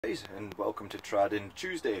Guys, and welcome to Trad in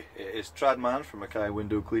Tuesday. It is Tradman from Mackay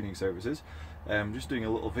Window Cleaning Services. Just doing a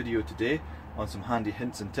little video today on some handy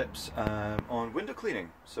hints and tips on window cleaning.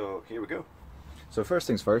 So here we go. So first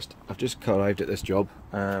things first, I've just arrived at this job,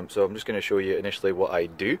 so I'm just going to show you initially what I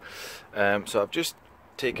do. So I've just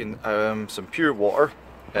taken some pure water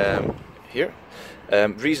here.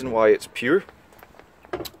 Reason why it's pure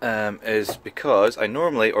is because I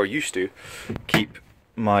normally, or used to, keep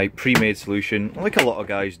my pre-made solution, like a lot of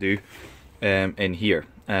guys do, in here.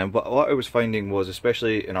 But what I was finding was,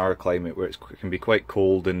 especially in our climate where it can be quite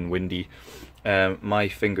cold and windy, my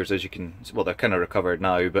fingers, as you can, well, they're kind of recovered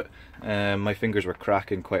now, but my fingers were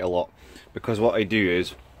cracking quite a lot, because what I do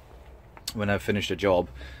is, when I've finished a job,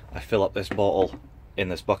 I fill up this bottle in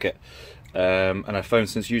this bucket, and I found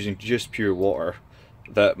since using just pure water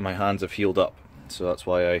that my hands have healed up, so that's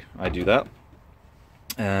why I do that.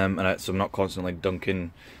 So I'm not constantly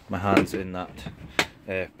dunking my hands in that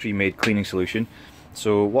pre-made cleaning solution.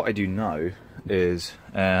 So what I do now is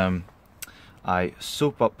I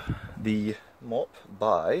soap up the mop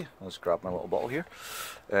by, let's grab my little bottle here.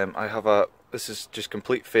 I have this is just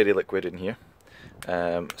complete fairy liquid in here.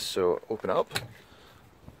 So open it up,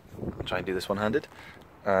 I'll try and do this one-handed,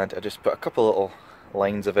 and I just put a couple little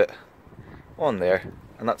lines of it on there,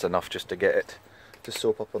 and that's enough just to get it to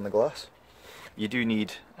soap up on the glass. You do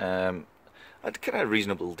need a kind of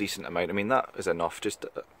reasonable, decent amount. I mean, that is enough, just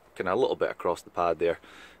kind of a little bit across the pad there,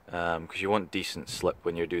 because you want decent slip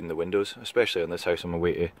when you're doing the windows, especially on this house. I'm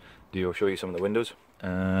away to show you some of the windows,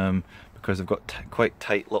 because they've got quite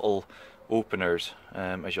tight little openers,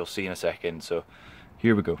 as you'll see in a second. So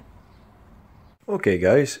here we go. Okay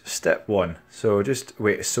guys, step one. So just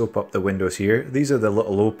wait to soap up the windows here. These are the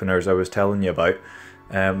little openers I was telling you about.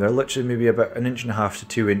 They're literally maybe about 1.5 to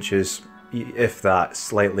 2 inches, if that,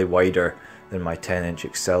 slightly wider than my 10-inch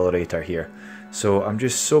accelerator here. So I'm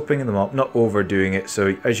just soaping them up, not overdoing it,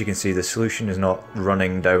 so as you can see the solution is not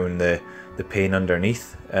running down the pane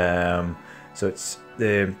underneath. So it's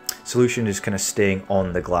the solution is kind of staying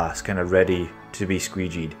on the glass, kind of ready to be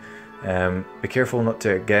squeegeed. Be careful not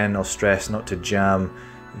to, again I'll stress, not to jam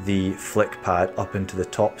the flick pad up into the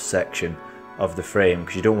top section of the frame,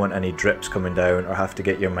 because you don't want any drips coming down or have to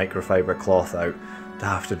get your microfiber cloth out to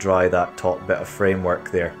have to dry that top bit of framework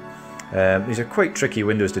there. These are quite tricky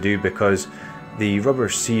windows to do because the rubber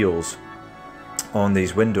seals on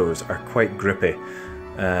these windows are quite grippy.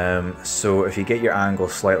 So if you get your angle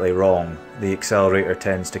slightly wrong, the accelerator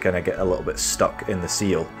tends to kind of get a little bit stuck in the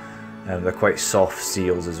seal. They're quite soft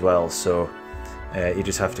seals as well, so you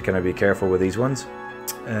just have to kind of be careful with these ones.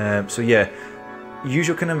 So yeah,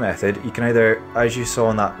 usual kind of method, you can either, as you saw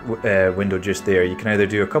on that window just there, you can either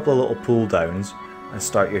do a couple of little pull downs and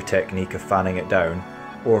start your technique of fanning it down,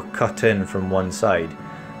 or cut in from one side.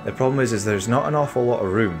 The problem is there's not an awful lot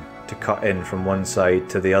of room to cut in from one side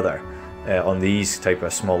to the other on these type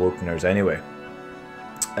of small openers anyway.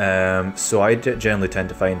 So I generally tend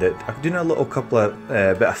to find that doing a little couple of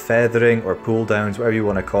bit of feathering or pull downs, whatever you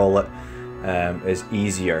want to call it, is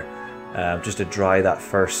easier. Just to dry that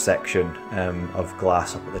first section of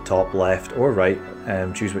glass up at the top left or right,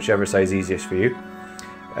 choose whichever side is easiest for you.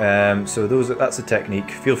 So that's the technique.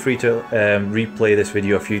 Feel free to replay this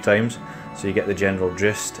video a few times so you get the general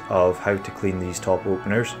gist of how to clean these top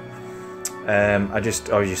openers. I just,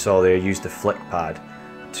 as you saw there, used the flick pad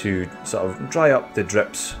to sort of dry up the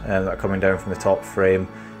drips that are coming down from the top frame.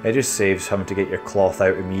 It just saves having to get your cloth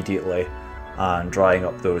out immediately and drying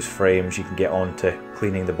up those frames. You can get on to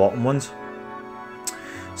cleaning the bottom ones.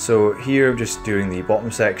 So here I'm just doing the bottom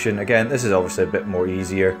section. Again, this is obviously a bit more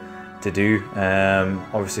easier to do.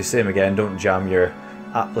 Obviously same again, don't jam your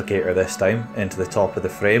applicator this time into the top of the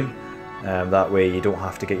frame. That way you don't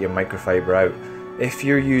have to get your microfiber out. If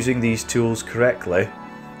you're using these tools correctly,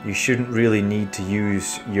 you shouldn't really need to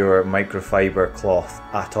use your microfiber cloth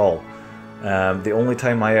at all. The only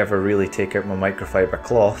time I ever really take out my microfiber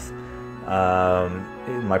cloth,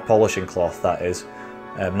 my polishing cloth that is,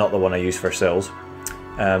 not the one I use for sills,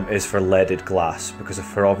 is for leaded glass, because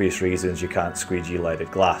for obvious reasons you can't squeegee leaded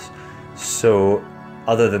glass. So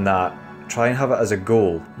other than that, try and have it as a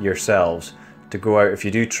goal yourselves to go out, if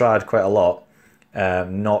you do trad quite a lot,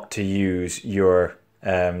 not to use your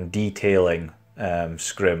detailing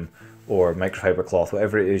scrim or microfiber cloth,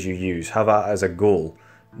 whatever it is you use. Have that as a goal,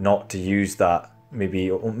 not to use that maybe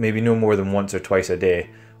no more than once or twice a day,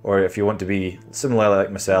 or if you want to be similarly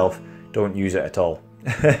like myself, don't use it at all.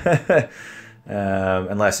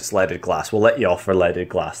 Unless it's leaded glass. We'll let you off for leaded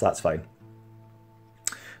glass, that's fine.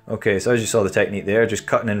 Okay, so as you saw the technique there, just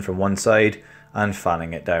cutting in from one side and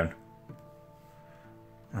fanning it down.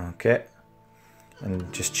 Okay,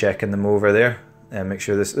 and just checking them over there. and make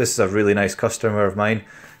sure this is a really nice customer of mine.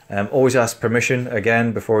 Always ask permission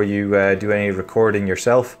again before you do any recording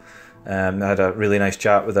yourself. I had a really nice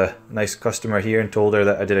chat with a nice customer here and told her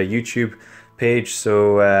that I did a YouTube page,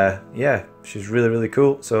 so yeah, she's really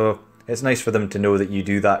cool. So it's nice for them to know that you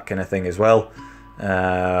do that kind of thing as well.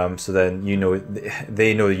 So then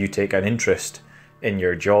they know that you take an interest in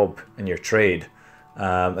your job, in your trade,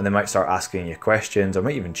 and they might start asking you questions or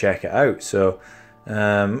might even check it out. So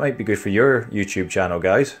might be good for your YouTube channel,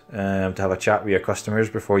 guys, to have a chat with your customers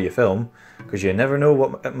before you film, because you never know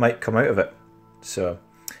what might come out of it. So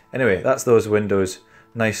anyway, that's those windows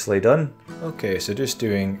nicely done. Okay, so just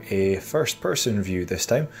doing a first person view this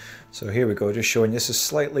time. So here we go, just showing this is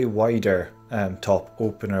slightly wider top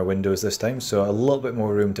opener windows this time, so a little bit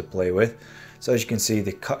more room to play with. So as you can see,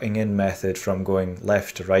 the cutting in method from going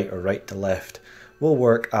left to right or right to left will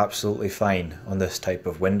work absolutely fine on this type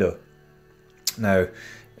of window. Now,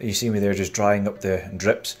 you see me there just drying up the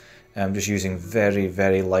drips. I'm just using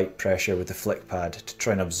very light pressure with the flick pad to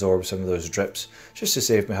try and absorb some of those drips, just to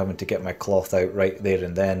save me having to get my cloth out right there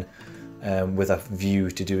and then, with a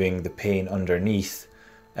view to doing the paint underneath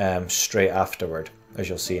straight afterward, as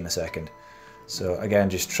you'll see in a second. So again,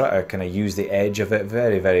 just try to kind of use the edge of it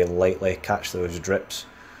very lightly, catch those drips,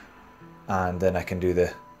 and then I can do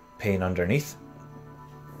the paint underneath.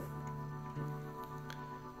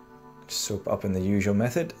 Just soap up in the usual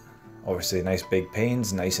method. Obviously nice big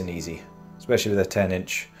panes, nice and easy, especially with a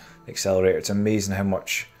 10-inch accelerator. It's amazing how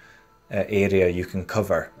much area you can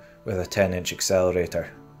cover with a 10-inch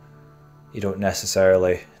accelerator. You don't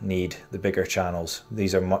necessarily need the bigger channels.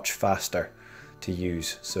 These are much faster to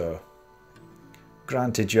use. So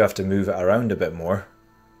granted, you have to move it around a bit more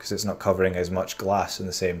because it's not covering as much glass in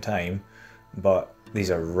the same time, but these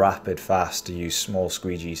are rapid fast to use small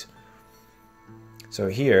squeegees. So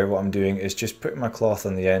here what I'm doing is just putting my cloth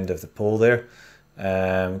on the end of the pole there.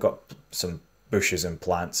 Got some bushes and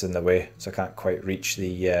plants in the way, so I can't quite reach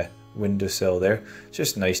the windowsill there. It's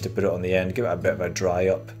just nice to put it on the end, give it a bit of a dry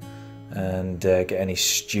up, and get any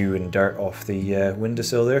stew and dirt off the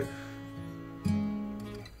windowsill there.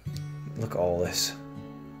 Look at all this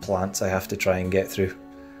plants I have to try and get through.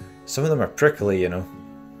 Some of them are prickly, you know.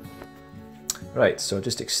 Right, so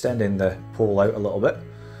just extending the pole out a little bit,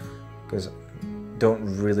 because don't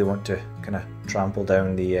really want to kind of trample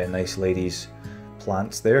down the nice lady's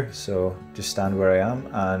plants there, so just stand where I am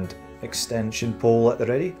and extension pole at the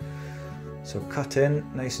ready. So cut in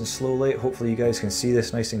nice and slowly. Hopefully you guys can see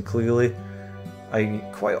this nice and clearly.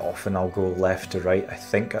 Quite often I'll go left to right. I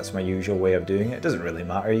think that's my usual way of doing it. It doesn't really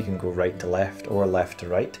matter, you can go right to left or left to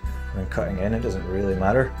right when cutting in, it doesn't really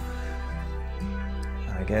matter.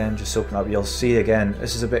 Again, just open up, you'll see again,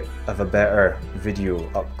 this is a bit of a better video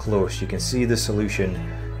up close. You can see the solution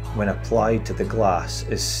when applied to the glass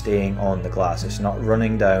is staying on the glass. It's not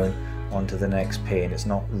running down onto the next pane. It's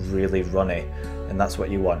not really runny, and that's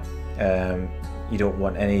what you want. You don't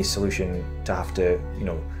want any solution to have to, you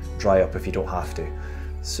know, dry up if you don't have to.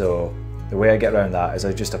 So the way I get around that is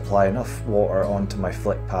I just apply enough water onto my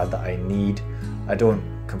flick pad that I need. I don't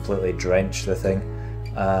completely drench the thing.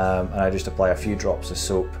 And I just apply a few drops of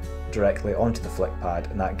soap directly onto the flick pad,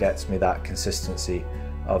 and that gets me that consistency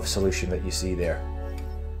of solution that you see there.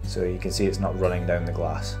 So you can see it's not running down the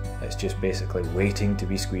glass, it's just basically waiting to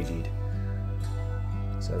be squeegeed.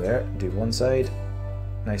 So there, do one side,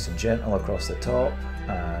 nice and gentle across the top,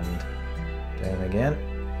 and down again,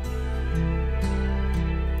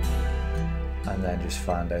 and then just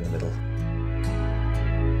fan down the middle.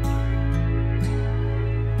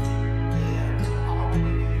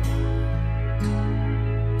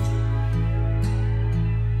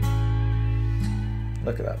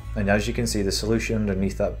 Look at that, and as you can see the solution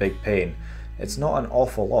underneath that big pane, it's not an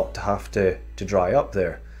awful lot to have to dry up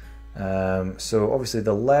there. So obviously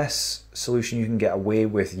the less solution you can get away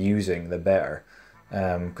with using, the better,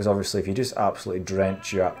 because obviously if you just absolutely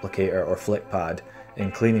drench your applicator or flick pad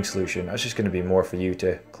in cleaning solution, that's just going to be more for you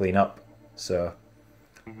to clean up. So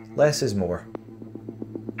less is more.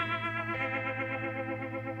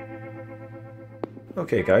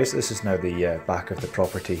 Okay guys, this is now the back of the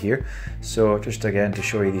property here. So just again to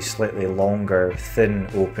show you these slightly longer, thin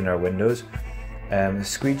opener windows. The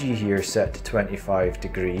squeegee here is set to 25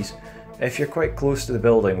 degrees. If you're quite close to the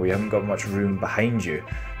building where you haven't got much room behind you,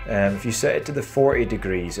 if you set it to the 40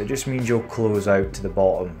 degrees, it just means you'll close out to the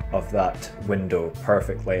bottom of that window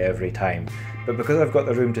perfectly every time. But because I've got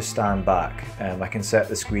the room to stand back, I can set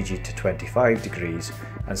the squeegee to 25 degrees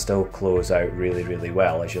and still close out really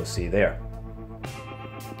well, as you'll see there.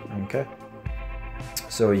 Okay,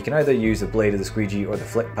 so you can either use the blade of the squeegee or the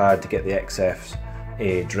flick pad to get the excess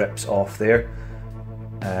drips off there.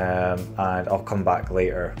 and I'll come back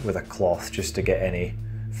later with a cloth just to get any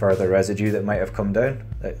further residue that might have come down,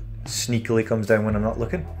 that sneakily comes down when I'm not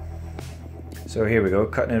looking. So here we go,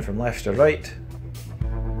 cutting in from left to right,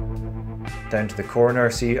 down to the corner.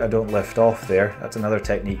 See, I don't lift off there. That's another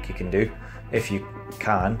technique you can do if you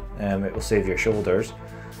can. It will save your shoulders.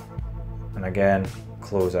 And again,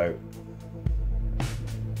 close out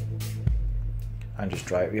and just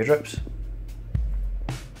dry out your drips.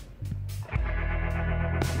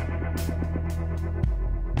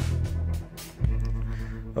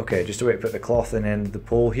 Okay, just a way to put the cloth in the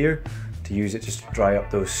pole here, to use it just to dry up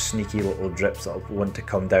those sneaky little drips that I'll want to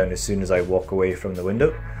come down as soon as I walk away from the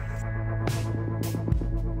window.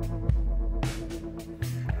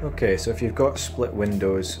 Okay, so if you've got split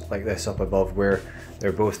windows like this up above where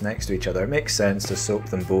they're both next to each other, it makes sense to soak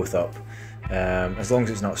them both up. As long as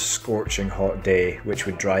it's not a scorching hot day, which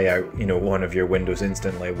would dry out, you know, one of your windows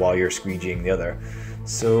instantly while you're squeegeeing the other.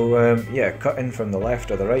 So yeah, cut in from the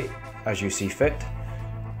left or the right as you see fit,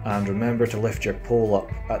 and remember to lift your pole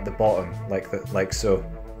up at the bottom like so.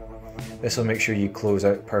 This will make sure you close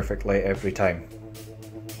out perfectly every time.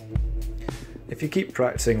 If you keep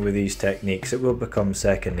practicing with these techniques, it will become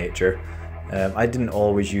second nature. I didn't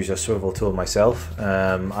always use a swivel tool myself.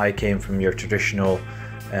 I came from your traditional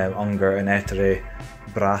unger and etere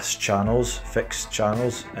brass channels, fixed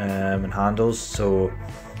channels and handles, so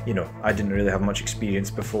you know, I didn't really have much experience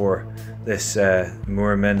before this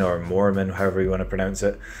Moerman, or Moerman, however you want to pronounce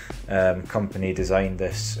it, company designed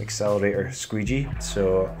this accelerator squeegee,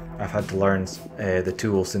 so I've had to learn the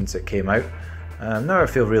tool since it came out. Now I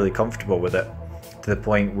feel really comfortable with it, to the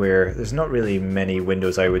point where there's not really many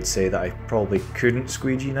windows I would say that I probably couldn't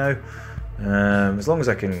squeegee now. As long as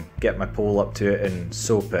I can get my pole up to it and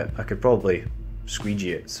soap it, I could probably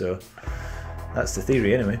squeegee it, so that's the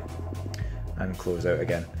theory anyway. And close out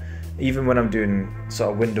again. Even when I'm doing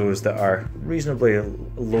sort of windows that are reasonably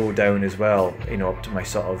low down as well, you know, up to my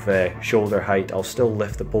sort of shoulder height, I'll still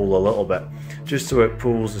lift the pole a little bit, just so it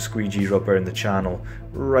pulls the squeegee rubber in the channel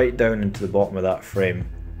right down into the bottom of that frame,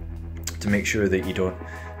 to make sure that you don't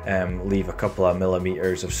leave a couple of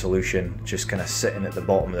millimeters of solution just kind of sitting at the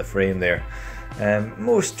bottom of the frame there.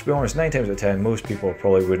 Most, to be honest, 9 times out of 10, most people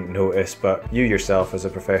probably wouldn't notice, but you yourself as a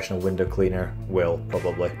professional window cleaner will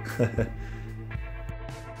probably.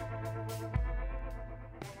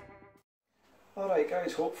 Alright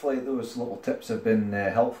guys, hopefully those little tips have been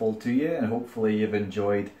helpful to you, and hopefully you've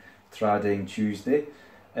enjoyed Tradding Tuesday.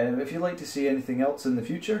 If you'd like to see anything else in the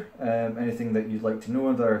future, anything that you'd like to know,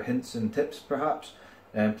 other hints and tips perhaps,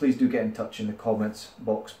 please do get in touch in the comments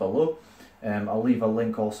box below. I'll leave a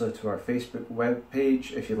link also to our Facebook web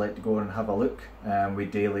page if you'd like to go and have a look. We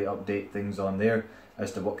daily update things on there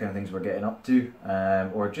as to what kind of things we're getting up to,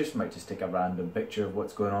 or might just take a random picture of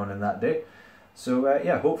what's going on in that day. So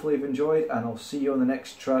yeah, hopefully you've enjoyed, and I'll see you on the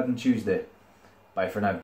next Tradding Tuesday. Bye for now.